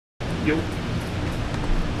Yo.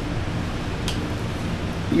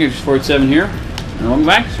 You can just 47 here. And welcome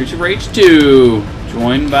back to Streets of Rage 2.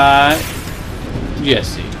 Joined by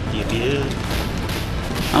Jesse. Yeah.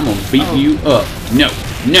 I'm gonna beat you up. No.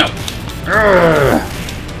 No. Urgh.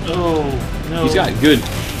 Oh, no. He's got good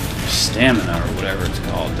stamina or whatever it's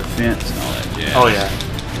called. Defense and all that jazz. Oh, yeah.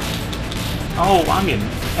 Oh, I'm getting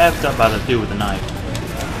effed up by the dude with the knife.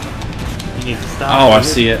 You need to stop. Oh, I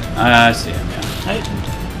see it. I see him, yeah. Hey,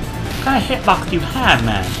 what kind of hitbox do you have,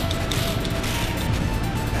 man?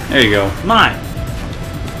 There you go. Mine.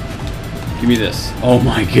 Give me this. Oh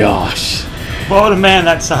my gosh. Why would a man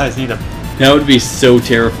that size need a... That would be so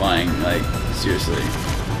terrifying. Like, seriously.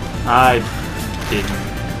 I didn't.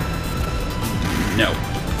 No.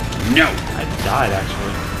 No. I died,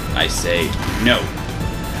 actually. I say no.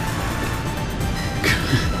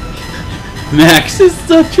 Max is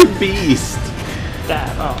such a beast.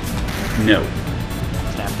 Stab. Oh. No.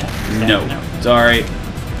 Stab, stab, stab. No. Sorry.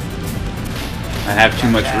 I have too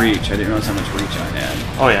much reach. I didn't realize how much reach I had.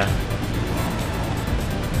 Oh, yeah.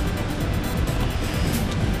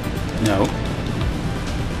 No.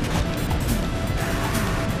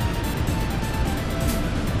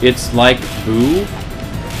 It's like Boo.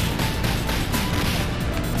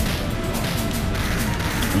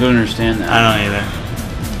 I don't understand that. I don't either.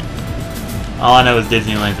 All I know is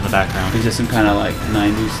Disneyland's in the background. Is this some kind of like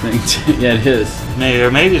 90s thing? Yeah, it is. Maybe, or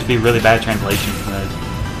maybe it'd be really bad translation from those.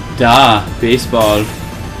 Da, baseball.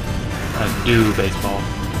 Do baseball.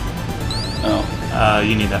 Oh,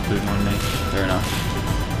 You need that food more than me. fair enough.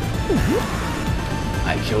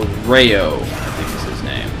 I killed Rayo, I think is his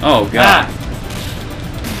name. Oh, God.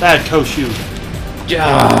 Bad Koshu.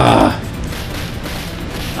 Ah.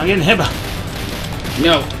 I'm getting hit by...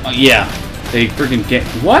 No. Oh, yeah. They freaking get...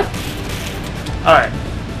 What? Alright.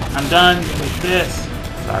 I'm done with this.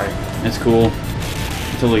 Sorry. That's cool.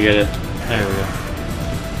 I totally get it. There we go.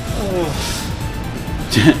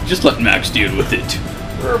 Just let Max deal with it.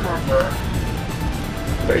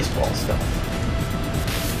 Baseball stuff.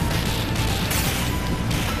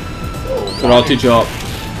 Karate chop.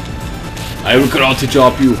 I will karate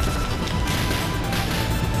chop you.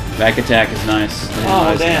 Back attack is nice. I didn't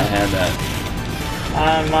realize damn. I had that.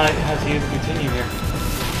 I might have to use the continue here.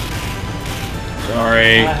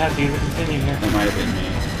 Sorry. I have to use the continue here. That might have been me.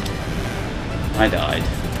 I died.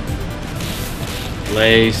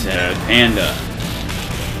 Play said panda.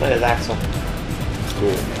 Play as Axel.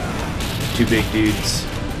 Cool. Two big dudes.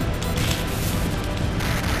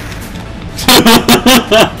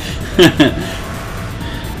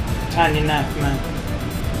 Tiny knife, man.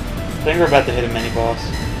 I think we're about to hit a mini boss.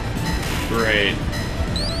 Great.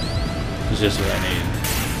 It's just what I need.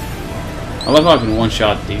 I love how I can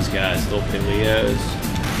one-shot these guys, little Pilios.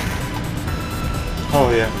 Oh,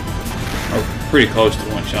 yeah. Or pretty close to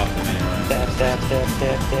one-shot them anyway. Stab, stab, stab,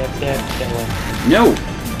 stab, stab, stab, stab. No!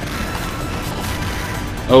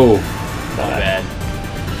 Oh, my Side-eye. bad.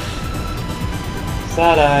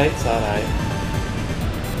 Side-eye, side-eye.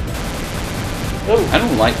 Oh. I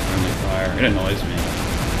don't like friendly fire. It annoys me.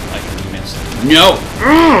 Like immensely. No!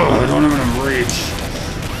 I don't have enough reach.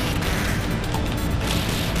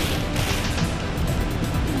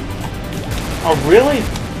 Oh, really?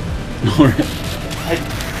 Alright. I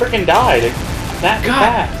freaking died. That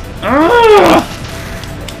God. fast.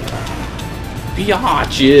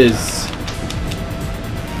 Biatches.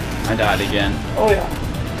 I died again. Oh, yeah.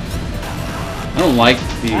 I don't like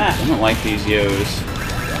the. I don't like these yos.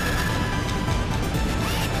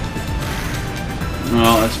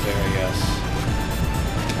 Well, that's fair, I guess.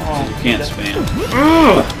 Oh, You can't spam.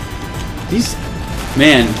 These,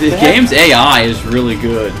 man, the game's AI is really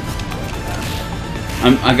good.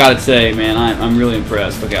 I gotta say, man, I'm really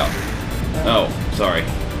impressed. Look out. Oh, sorry.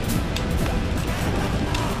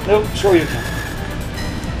 Nope, sure you can.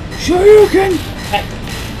 Sure you can. Hey.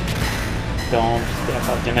 Don't step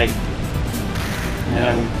up to me.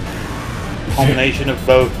 No. Combination of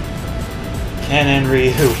both Ken and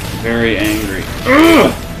Ryu. Very angry.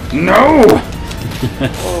 No.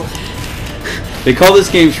 Oh. They call this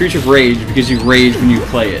game Streets of Rage because you rage when you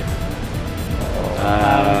play it.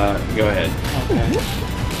 Go ahead. Okay.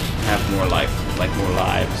 Have more life, like more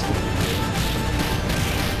lives.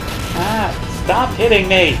 Stop hitting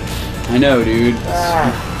me! I know, dude.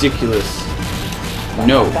 It's ridiculous.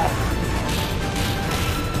 No. Stop.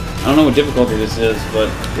 I don't know what difficulty this is, but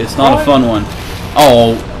it's not a fun one.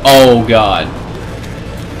 Oh God.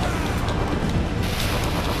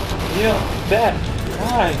 Yeah, that.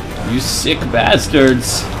 Why? You sick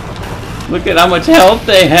bastards. Look at how much health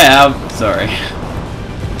they have. Sorry.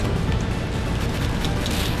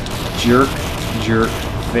 Jerk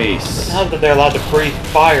face. Now that they're allowed to breathe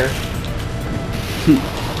fire. It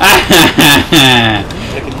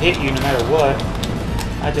can hit you no matter what.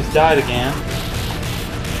 I just died again.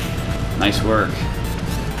 Nice work.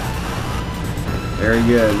 Very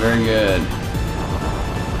good, very good.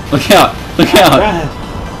 Look out! Look out! Run.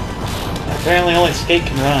 Apparently only Skate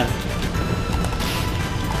can run.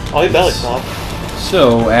 Oh, he belly flop.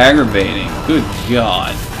 So aggravating. Good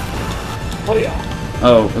God. Oh yeah.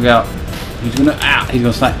 Oh, look out. He's gonna he's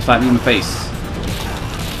gonna slap me in the face.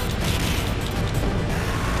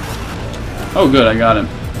 Oh good, I got him.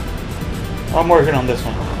 I'm working on this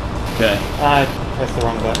one. Okay. I pressed the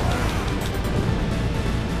wrong button.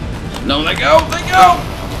 No, let go! Let go!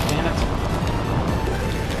 Damn it.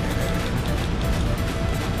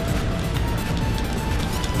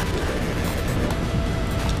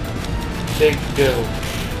 Big go.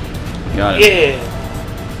 Got it. Yeah!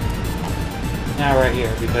 Now right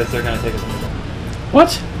here, because they're gonna take us under.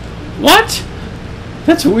 What? What?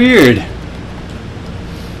 That's weird.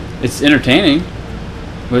 It's entertaining,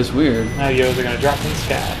 but it's weird. Now Yos are gonna drop from the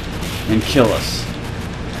sky. And kill us.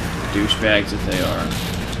 Douchebags that they are.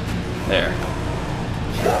 There.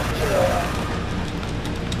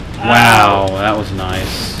 Wow, that was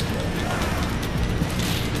nice.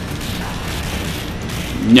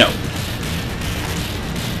 No.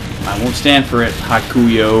 I won't stand for it,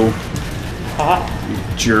 Hakuyo. Haha. You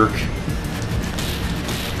jerk.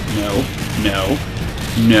 No. No.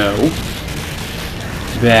 No.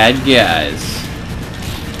 Bad guys.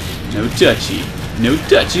 No touchy. No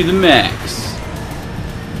touchy the max.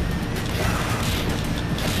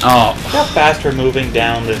 Oh. Look how fast we're moving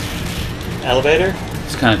down this elevator.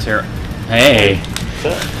 It's kind of terrible. Hey. So,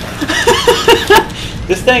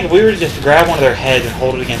 this thing, if we were to just grab one of their heads and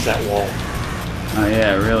hold it against that wall. Oh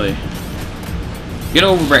yeah, really. Get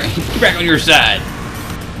over back. Get back on your side.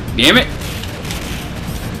 Damn it.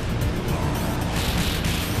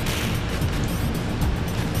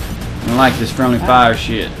 I don't like this friendly fire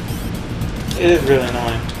shit. It is really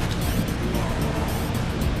annoying.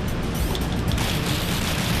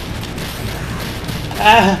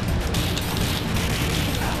 Ah!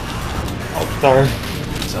 Oh, sorry.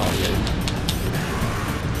 It's all good.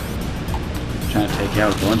 Trying to take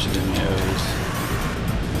out a bunch of them Yos.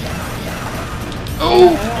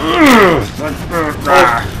 Oh! There's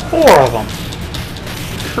 4 of them.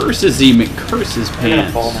 Curses he curses They're gonna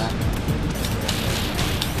pants. fall now.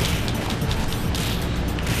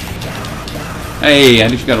 Hey, I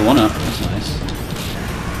think you got a 1-up. That's nice.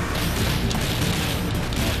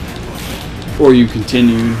 Or you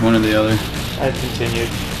continued, one or the other. I continued.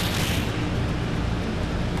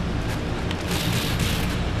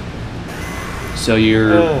 So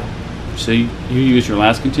you're... Ugh. So you used your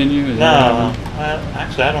last continue? Is that what No, happened?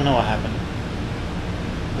 actually, I don't know what happened. I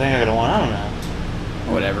think I got a 1. I don't know.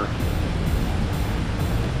 Whatever.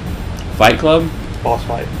 Fight Club? Boss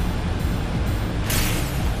fight.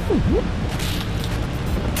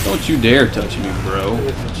 Don't you dare touch me, bro.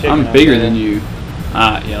 There's some chicken I'm over bigger there. than you.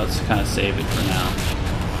 Yeah, let's kind of save it for now.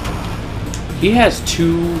 He has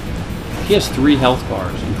 3 health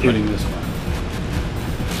bars, including this one.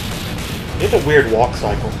 It's a weird walk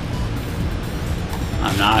cycle.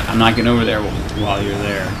 I'm not getting over there while you're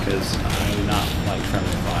there, because I do not like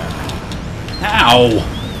friendly fire. Ow!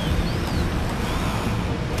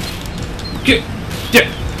 Get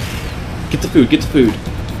the food, get the food.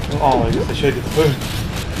 Oh, I guess I should get the food.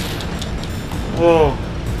 Oh.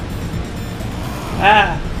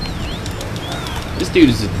 Ah! This dude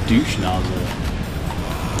is a douche nozzle.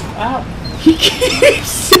 Ow! He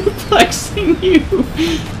keeps suplexing you!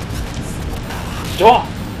 Stop!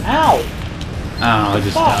 Ow! Oh, I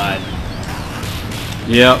just Fuck. died.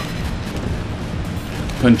 Yep.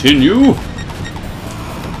 Continue!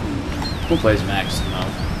 Who plays Maximo?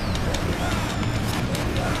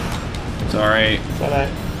 Sorry. But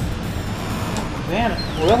damn it,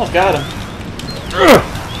 we almost got him.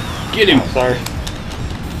 Get him! Oh, sorry.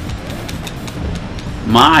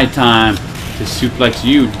 My time to suplex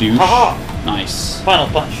you, douche. Haha! Nice. Final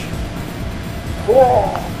punch.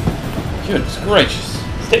 Whoa. Goodness gracious.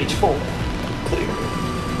 Stage 4. Clear.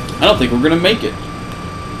 I don't think we're gonna make it.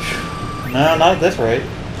 No, not at this rate.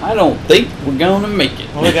 I don't think we're gonna make it.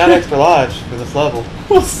 Well, we got extra lives for this level.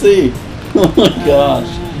 We'll see. Oh my gosh.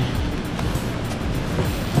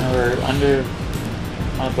 Now we're under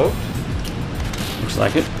on a boat. Looks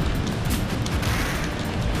like it.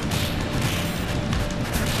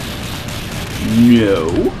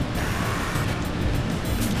 No.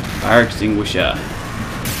 Fire extinguisher.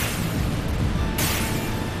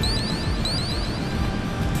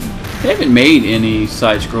 They haven't made any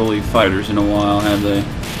side-scrolly fighters in a while, have they?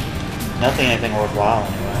 Nothing anything worthwhile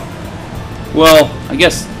anyway. Well, I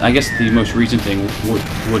guess the most recent thing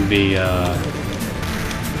would be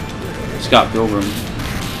Scott Pilgrim.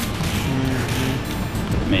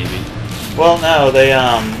 Maybe. Well, no, they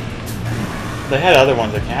had other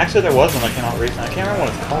ones that came. Actually, there was one that came out recently. I can't remember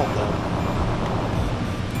what it's called though.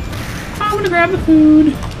 I'm gonna grab the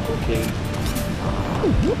food. Okay.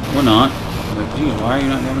 Or not. Like, geez, why are you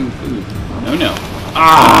not grabbing the food? No, no.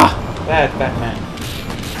 Ah! Bad Batman.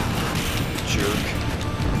 Jerk.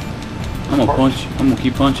 I'm gonna punch. I'm gonna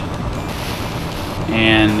keep punching.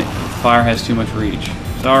 And fire has too much reach.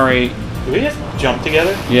 Sorry. Did we just jump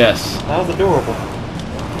together? Yes. That was adorable.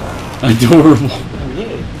 Adorable. Oh,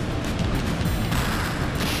 yeah.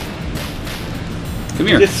 Come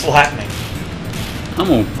You here. just slapped me. I'm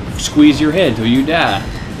gonna squeeze your head till you die.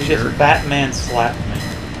 You just Batman slapped me.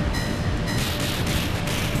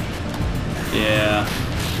 Yeah.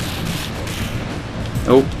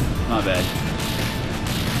 Oh, my bad.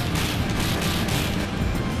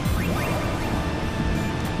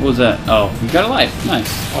 What was that? Oh, you got a life. Nice.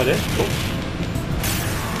 Oh, I did? Cool.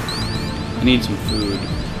 I need some food.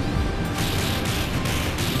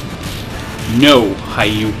 No,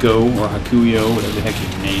 Hayuko or Hakuyo, whatever the heck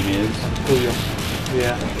your name is. Cool.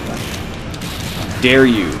 Yeah. Dare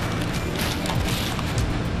you?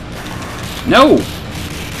 No!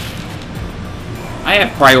 I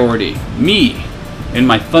have priority. Me and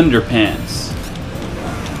my Thunder Pants.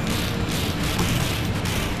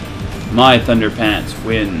 My Thunder Pants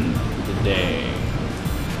win the day.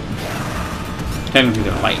 Technically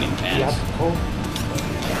they're Lightning Pants. Yep, cool.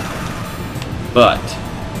 But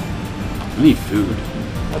I need food.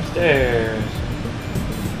 Upstairs.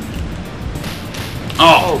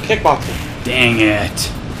 Oh, Oh, kickboxing. dang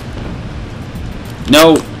it.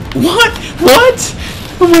 No. What? What?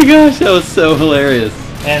 Oh my gosh, that was so hilarious.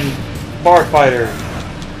 And bar fighter.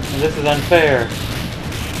 And this is unfair.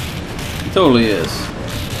 It totally is.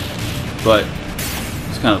 But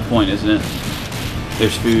it's kind of the point, isn't it?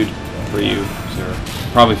 There's food for you, sir.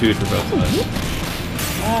 Probably food for both of us.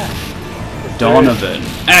 Ah. Donovan.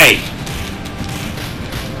 Hey!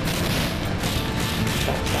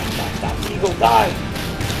 Stop. Eagle, die.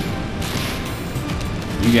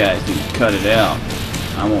 You guys need to cut it out.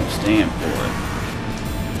 I won't stand for it.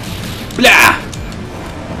 Blah!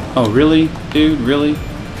 Oh, really? Dude, really?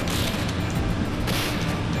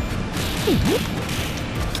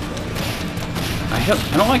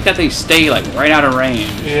 I don't like that they stay, like, right out of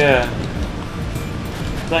range. Yeah.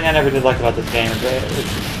 The thing I never did like about this game is that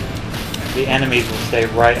the enemies will stay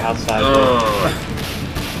right outside. Ugh.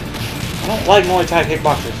 I don't like Muay Thai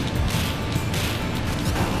kickboxers.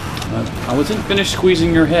 I wasn't finished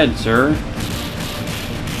squeezing your head, sir.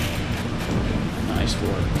 Nice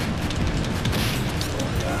work.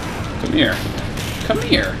 Come here. Come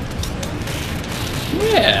here.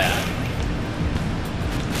 Yeah.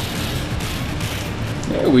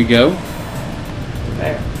 There we go.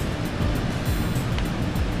 There.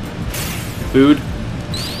 Food.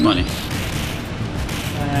 Money.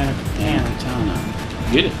 Damn. Katana.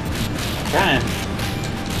 Get it. Trying.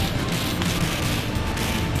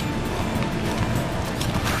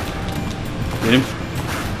 Get him.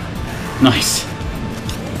 Nice.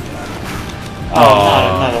 Oh,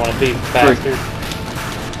 not another one of these bastards.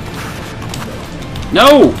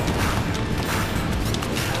 No!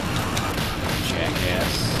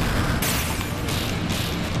 Jackass.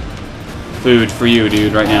 Food for you,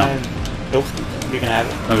 dude, right now. Nope. You can have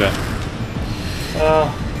it. Okay.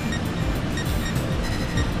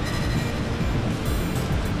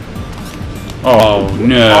 Oh,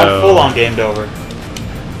 no. I'm full on gamed over.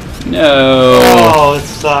 No. Oh, it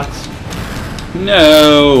sucks.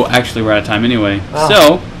 No. Actually, we're out of time anyway. Oh.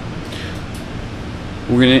 So,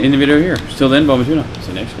 we're going to end the video here. Till then, Bobatuna. See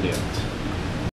you next video.